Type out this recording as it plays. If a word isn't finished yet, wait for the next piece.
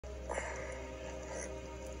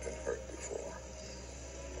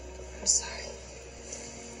sorry.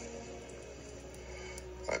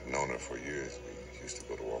 I'd known her for years. We used to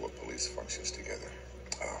go to all the police functions together.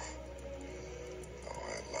 Oh,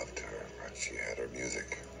 I loved her. She had her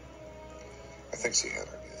music. I think she had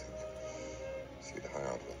her music. She'd hang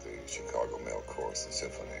out with the Chicago male chorus, the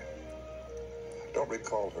Symphony. I don't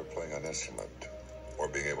recall her playing an instrument or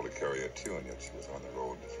being able to carry a tune, yet she was on the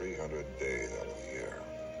road 300 days out of the year.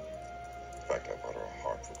 In fact, I bought her a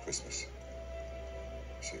harp for Christmas.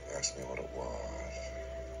 She asked me what it was.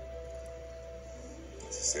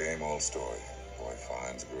 It's the same old story. Boy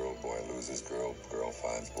finds girl, boy loses girl, girl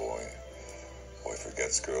finds boy. Boy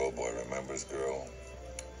forgets girl, boy remembers girl.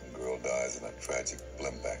 And girl dies in a tragic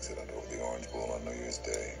blimp accident over the Orange Bowl on New Year's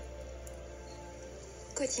Day.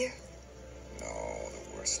 Good year? No,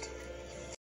 the worst.